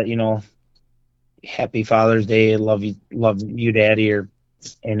it's Happy Father's Day, love you, Daddy, and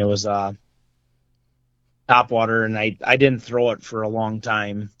it was top water, and I didn't throw it for a long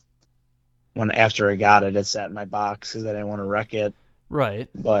time. After I got it, it sat in my box because I didn't want to wreck it. Right.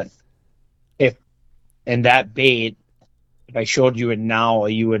 But that bait, if I showed you it now,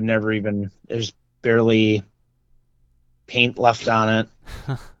 you would never even. There's barely paint left on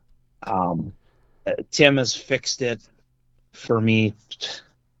it. Tim has fixed it for me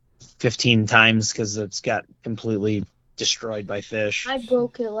 15 times because it's got completely destroyed by fish. I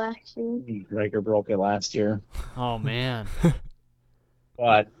broke it last year. Riker broke it last year. Oh man.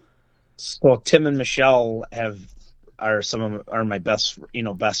 But so Tim and Michelle are my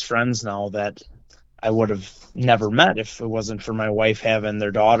best friends now that I would have never met if it wasn't for my wife having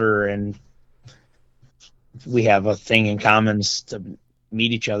their daughter, and we have a thing in common to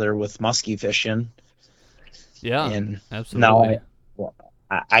meet each other with muskie fishing. Yeah, and absolutely. Now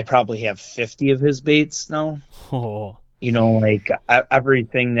I probably have 50 of his baits now. Oh. Like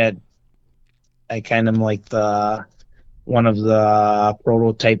everything that I kind of like one of the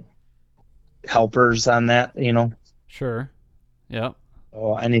prototype helpers on that, Sure. Yep.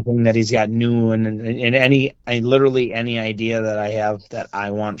 So anything that he's got new and literally any idea that I have that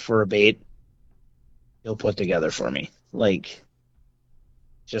I want for a bait, he'll put together for me. Like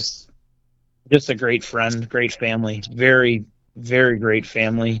just a great friend, great family, very, very great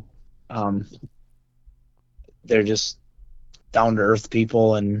family. They're just down to earth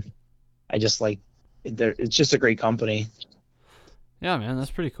people, and I just like it's just a great company. Yeah, man,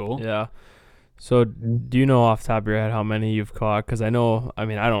 that's pretty cool. Yeah. So do you know off the top of your head how many you've caught? Because I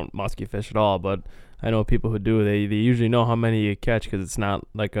don't musky fish at all, but I know people who do. They usually know how many you catch because it's not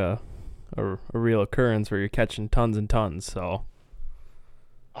like a real occurrence where you're catching tons and tons. So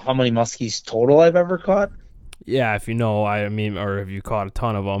how many muskies total I've ever caught? Yeah, if you know, or have you caught a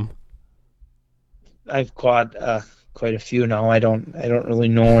ton of them? I've caught quite a few now. I don't really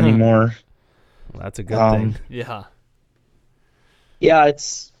know anymore. Well, that's a good thing. Yeah. Yeah,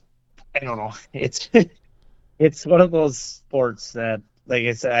 I don't know. It's one of those sports that, like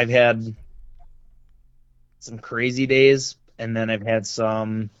I said, I've had some crazy days, and then I've had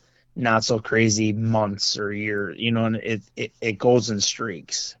some not so crazy months or years. And it goes in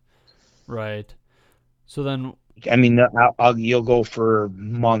streaks. Right. So then, you'll go for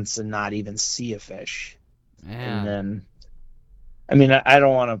months and not even see a fish. Man. And then, I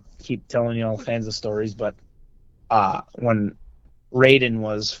don't want to keep telling you all kinds of stories, but when Raiden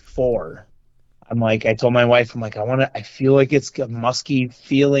was 4, I told my wife, I feel like it's a musky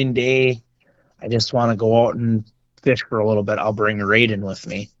feeling day. I just want to go out and fish for a little bit. I'll bring Raiden with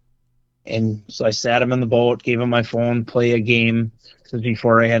me. And so I sat him in the boat, gave him my phone, play a game. This was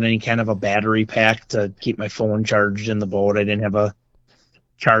before I had any kind of a battery pack to keep my phone charged in the boat. I didn't have a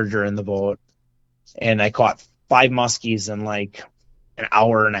charger in the boat. And I caught 5 muskies in like an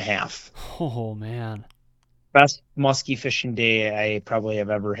hour and a half. Oh, man. Best muskie fishing day I probably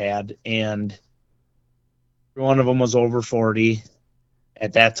have ever had. And one of them was over 40.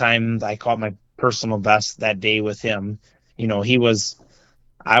 At that time, I caught my personal best that day with him.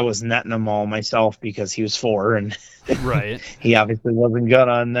 I was netting them all myself because he was 4, and right. He obviously wasn't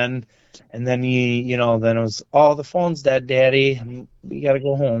gonna. And then he, then it was, oh, the phone's dead, Daddy. We gotta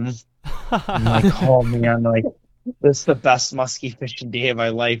go home. I'm like, oh man, this is the best muskie fishing day of my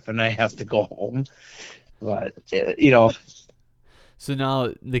life, and I have to go home. But So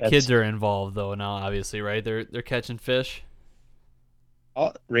now the kids are involved, though. Now, obviously, right? They're catching fish.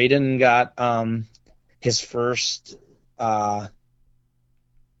 Oh, Raiden got his first.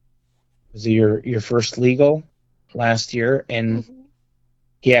 Was your first legal last year, and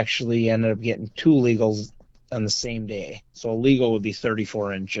he actually ended up getting 2 legals on the same day. So a legal would be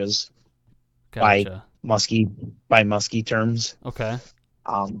 34 inches Gotcha. by muskie terms. Okay.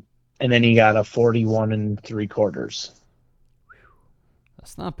 And then he got a 41 3/4.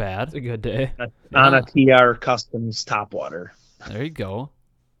 That's not bad. It's a good day. On a TR Customs topwater. There you go.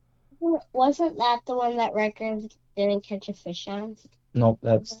 Wasn't that the one that Riker didn't catch a fish on? Nope,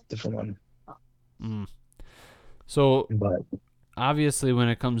 that's a different one. So, obviously, when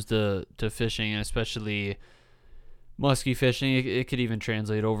it comes to fishing, and especially musky fishing, it could even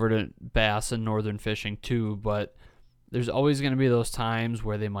translate over to bass and northern fishing too, but there's always going to be those times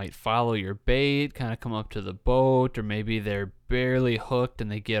where they might follow your bait, kind of come up to the boat, or maybe they're barely hooked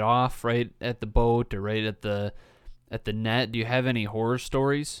and they get off right at the boat or right at the net. Do you have any horror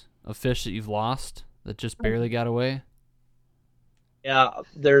stories of fish that you've lost that just barely got away? Yeah,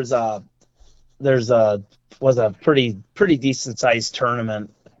 was a pretty decent sized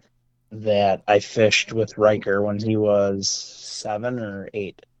tournament that I fished with Riker when he was 7 or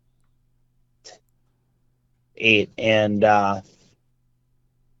 8. 8, and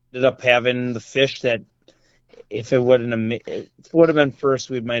ended up having the fish that if it would have been first,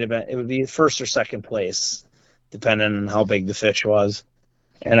 it would be first or second place, depending on how big the fish was.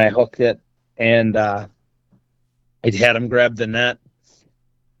 And I hooked it, and I had him grab the net,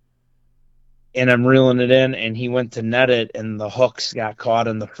 and I'm reeling it in, and he went to net it, and the hooks got caught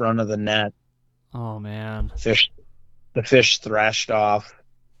in the front of the net. Oh man! The fish thrashed off,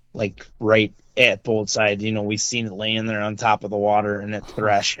 like right at both sides. We seen it laying there on top of the water, and it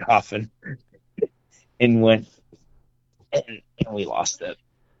thrashed off and went, and we lost it.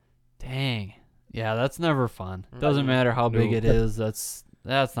 Dang. Yeah, that's never fun. Doesn't matter how big it is. That's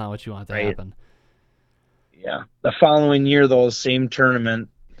not what you want to happen. Yeah. The following year, though, same tournament,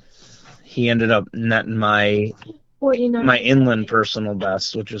 he ended up netting my inland personal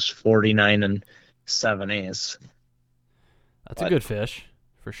best, which was 49 and 7/8. That's a good fish,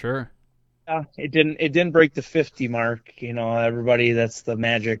 for sure. Yeah, it didn't break the 50 mark. Everybody, that's the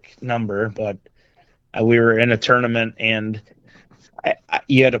magic number. But we were in a tournament, and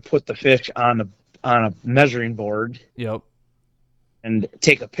you had to put the fish on a measuring board. Yep. And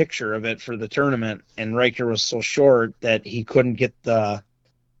take a picture of it for the tournament. And Riker was so short that he couldn't get the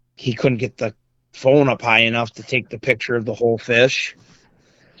phone up high enough to take the picture of the whole fish.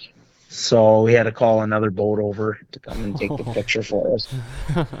 So we had to call another boat over to come and take the picture for us.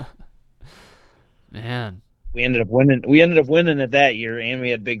 Man, we ended up winning it that year, and we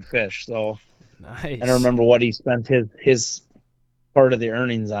had big fish. So nice. I don't remember what he spent his part of the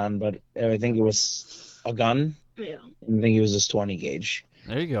earnings on, but I think it was a gun. Yeah, I think it was his 20 gauge.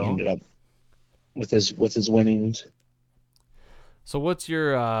 There you go. He ended up with his winnings. So what's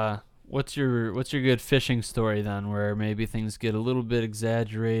your good fishing story then, where maybe things get a little bit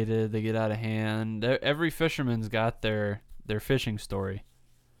exaggerated, they get out of hand? Every fisherman's got their fishing story.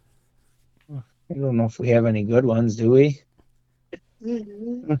 I don't know if we have any good ones, do we?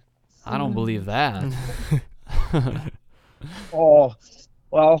 I don't believe that. Oh,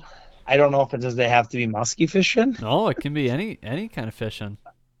 well, I don't know if does they have to be musky fishing? No, it can be any kind of fishing.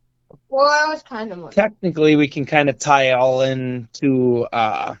 Well, I was kind of technically we can kind of tie all into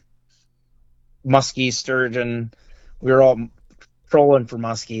muskie, sturgeon. We were all trolling for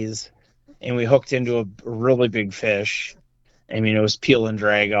muskies, and we hooked into a really big fish. I mean, it was peel and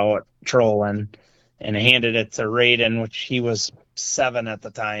drag out trolling, and I handed it to Raiden, which he was 7 at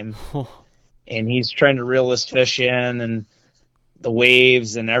the time, and he's trying to reel this fish in, and the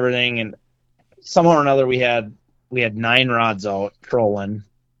waves and everything, and somehow or another we had 9 rods out trolling,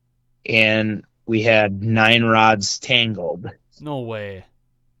 and we had 9 rods tangled. No way.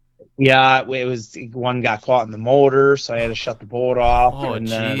 Yeah, it was one got caught in the motor, so I had to shut the boat off. Oh,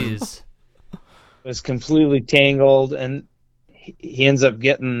 jeez. It was completely tangled, and he ends up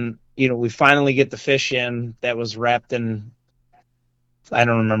getting, we finally get the fish in that was wrapped in, I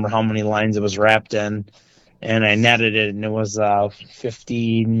don't remember how many lines it was wrapped in, and I netted it, and it was a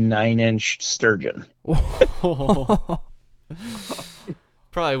 59-inch sturgeon.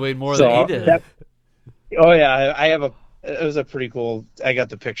 Probably weighed more than he did. Oh yeah, it was a pretty cool. I got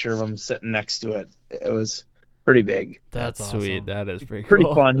the picture of him sitting next to it. It was pretty big. That's sweet. Awesome. That is pretty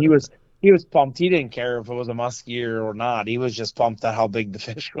fun. He was pumped. He didn't care if it was a muskie or not. He was just pumped at how big the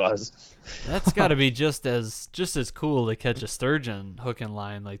fish was. That's got to be just as cool to catch a sturgeon hook and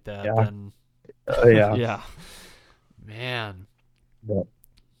line like that. Yeah. Than, yeah. Yeah. Man. Yeah.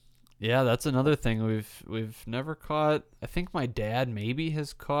 Yeah, that's another thing we've never caught. I think my dad maybe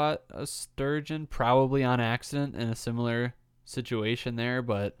has caught a sturgeon, probably on accident in a similar situation there,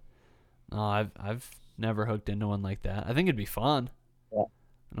 but no, I've never hooked into one like that. I think it'd be fun. Yeah.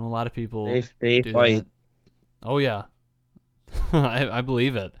 I know a lot of people they do fight. that. Oh yeah, I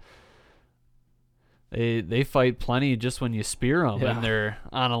believe it. They fight plenty just when you spear them and they're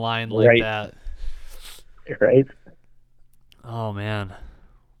on a line like that. Right. Oh man.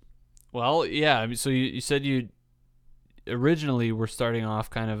 Well, yeah. I mean, so you said you originally were starting off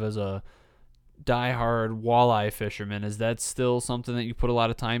kind of as a diehard walleye fisherman. Is that still something that you put a lot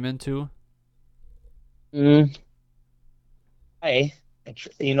of time into? So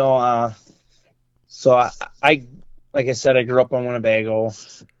I like I said, I grew up on Winnebago,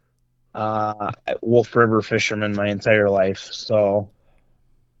 Wolf River fisherman my entire life. So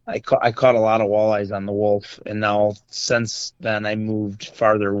I caught a lot of walleyes on the Wolf, and now since then I moved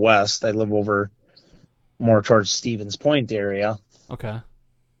farther west. I live over more towards Stevens Point area. Okay.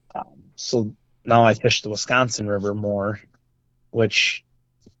 So now I fish the Wisconsin River more, which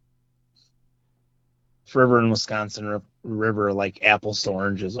river and Wisconsin River are like apples to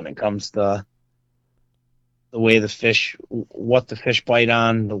oranges when it comes to the way the fish, what the fish bite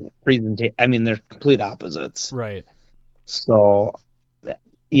on, the presentation. I mean, they're complete opposites. Right. So,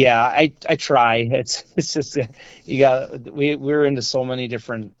 yeah, I try. It's just we're into so many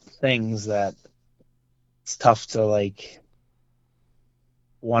different things that it's tough to like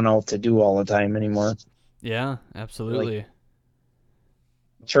one out to do all the time anymore. Yeah, absolutely. Like,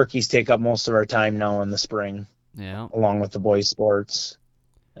 turkeys take up most of our time now in the spring. Yeah. Along with the boys' sports,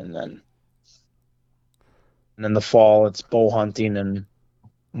 and then the fall it's bow hunting and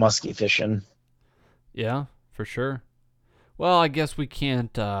muskie fishing. Yeah, for sure. Well, I guess we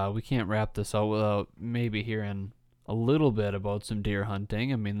can't wrap this out without maybe hearing a little bit about some deer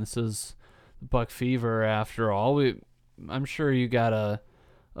hunting. I mean, this is buck fever after all. I'm sure you got a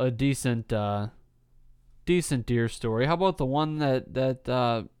decent deer story. How about the one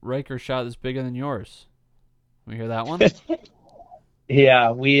that Riker shot that's bigger than yours? We hear that one?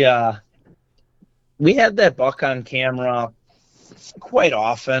 Yeah, we had that buck on camera quite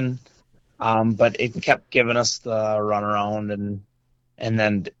often, but it kept giving us the runaround, and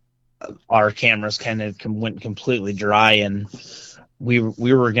then our cameras kind of went completely dry, and we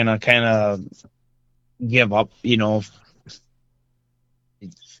were gonna kind of give up, for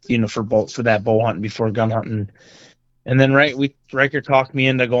that bow hunting before gun hunting, and then Riker talked me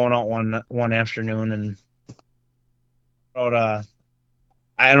into going out one afternoon and about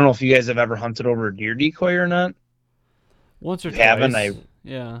I don't know if you guys have ever hunted over a deer decoy or not. Once or twice. Haven't.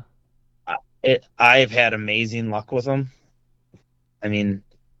 Yeah. I've had amazing luck with them. I mean,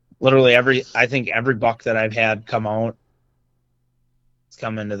 literally I think every buck that I've had come out, it's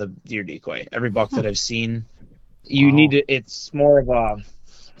come into the deer decoy. Every buck that I've seen, it's more of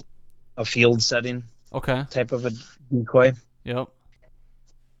a field setting. Okay. Type of a decoy. Yep.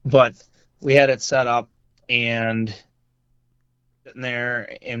 But we had it set up and sitting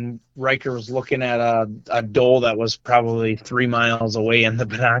there, and Riker was looking at a doe that was probably 3 miles away in the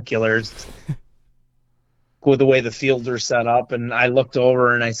binoculars with the way the fields are set up. And I looked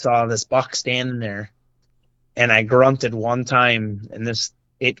over and I saw this buck standing there, and I grunted one time, and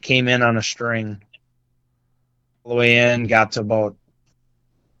it came in on a string all the way in, got to about,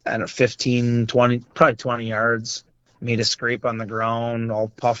 I don't know, 15, 20, probably 20 yards, made a scrape on the ground, all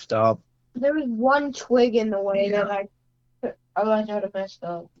puffed up. There was one twig in the way that otherwise I would have messed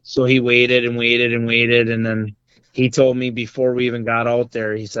up. So he waited and waited and waited, and then he told me before we even got out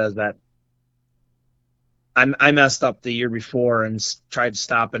there, he says that I messed up the year before and tried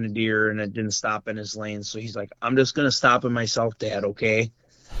stopping a deer, and it didn't stop in his lane. So he's like, I'm just going to stop it myself, Dad, okay?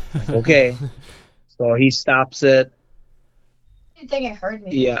 Like, okay. So he stops it. I didn't think it heard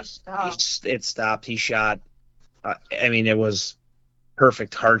me. Yeah, it stopped. He shot. It was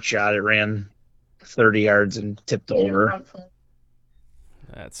perfect heart shot. It ran 30 yards and tipped over.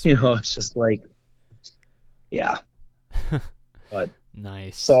 That's it's just like, yeah. But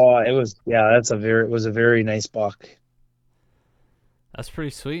nice. So it was, it was a very nice buck. That's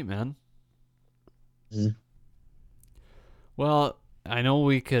pretty sweet, man. Mm-hmm. Well, I know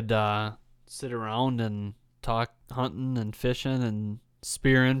we could sit around and talk hunting and fishing and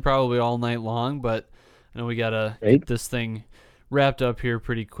spearing probably all night long, but I know we gotta get this thing wrapped up here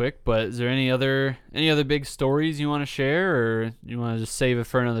pretty quick. But is there any other big stories you want to share, or you want to just save it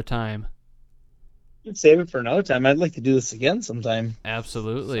for another time? You can save it for another time. I'd like to do this again sometime.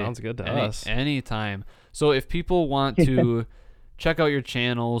 Absolutely. Sounds good to us. Anytime. So if people want to check out your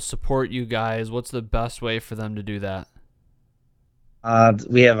channel, support you guys, what's the best way for them to do that?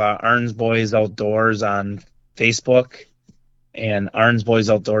 We have Ahrens Boys Outdoors on Facebook and Ahrens Boys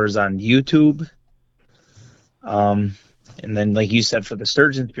Outdoors on YouTube. And then, like you said, for the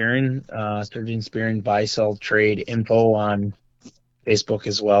sturgeon spearing, buy, sell, trade info on Facebook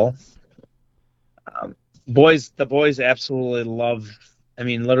as well. The boys absolutely love. I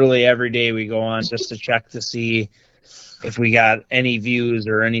mean, literally every day we go on just to check to see if we got any views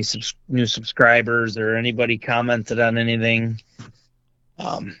or any new subscribers or anybody commented on anything.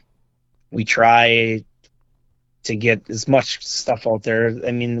 We try to get as much stuff out there.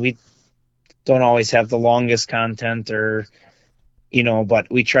 I mean, we don't always have the longest content but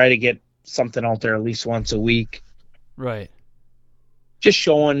we try to get something out there at least once a week. Right. Just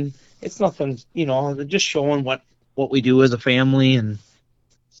showing, it's nothing, just showing what we do as a family and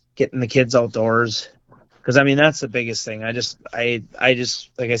getting the kids outdoors. Because, I mean, that's the biggest thing. I just,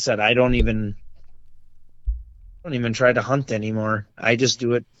 like I said, I don't even try to hunt anymore. I just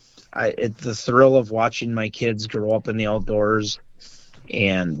do it. It's the thrill of watching my kids grow up in the outdoors,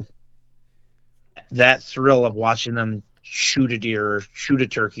 and that thrill of watching them shoot a deer or shoot a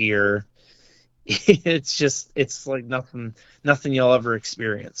turkey, or it's like nothing you'll ever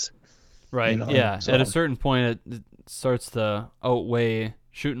experience. Right. You know, yeah. so. At a certain point, it starts to outweigh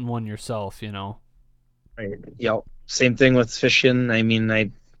shooting one yourself. Right. Yep. Same thing with fishing. I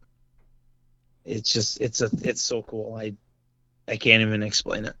mean, it's just it's so cool. I can't even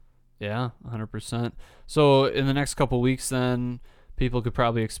explain it. Yeah, 100%. So in the next couple weeks, then people could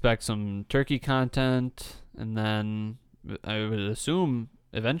probably expect some turkey content, and then I would assume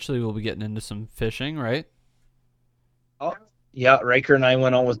eventually we'll be getting into some fishing, right? Oh, yeah. Riker and I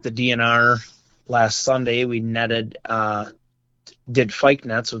went out with the DNR last Sunday. We netted, did fike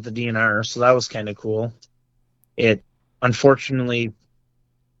nets with the DNR, so that was kind of cool. It unfortunately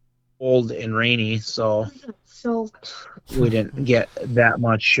cold and rainy, so we didn't get that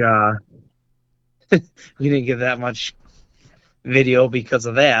much. We didn't get that much video because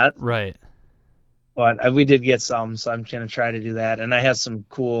of that. Right. But we did get some, so I'm gonna try to do that. And I have some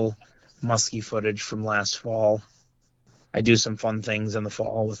cool muskie footage from last fall. I do some fun things in the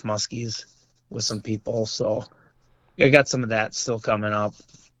fall with muskies with some people, so I got some of that still coming up.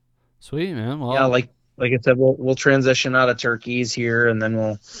 Sweet, man. Well, yeah, like I said, we'll transition out of turkeys here, and then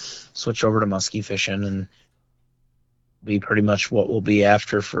we'll switch over to muskie fishing, and be pretty much what we'll be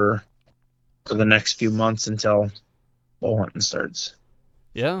after for the next few months until bow hunting starts.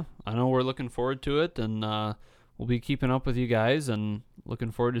 Yeah, I know we're looking forward to it, and we'll be keeping up with you guys and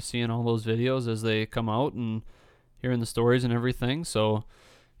looking forward to seeing all those videos as they come out and hearing the stories and everything. So,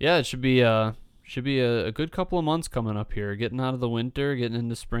 yeah, it should be a good couple of months coming up here. Getting out of the winter, getting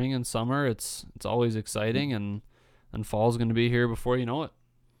into spring and summer. It's always exciting, and fall's going to be here before you know it.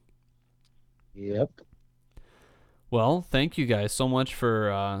 Yep. Well, thank you guys so much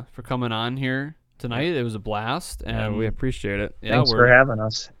for coming on here tonight. It was a blast, and we appreciate it. Yeah, thanks for having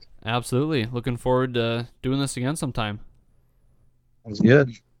us. Absolutely looking forward to doing this again sometime. Sounds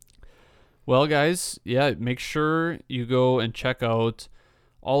good. Well, guys, yeah, make sure you go and check out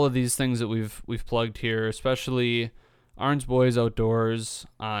all of these things that we've plugged here, especially Ahrens Boys Outdoors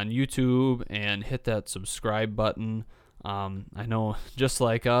on YouTube, and hit that subscribe button. I know, just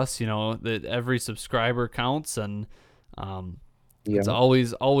like us, that every subscriber counts, and it's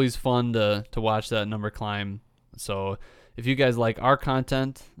always fun to watch that number climb. So if you guys like our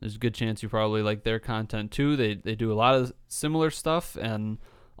content, there's a good chance you probably like their content too. They do a lot of similar stuff, and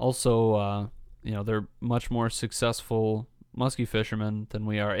also they're much more successful muskie fishermen than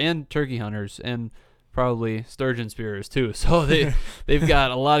we are, and turkey hunters, and probably sturgeon spearers too. So they've got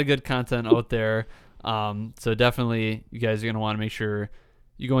a lot of good content out there. So definitely you guys are going to want to make sure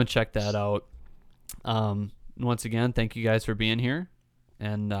you go and check that out. Once again, thank you guys for being here.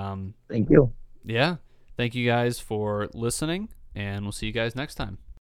 And thank you. Yeah, thank you guys for listening, and we'll see you guys next time.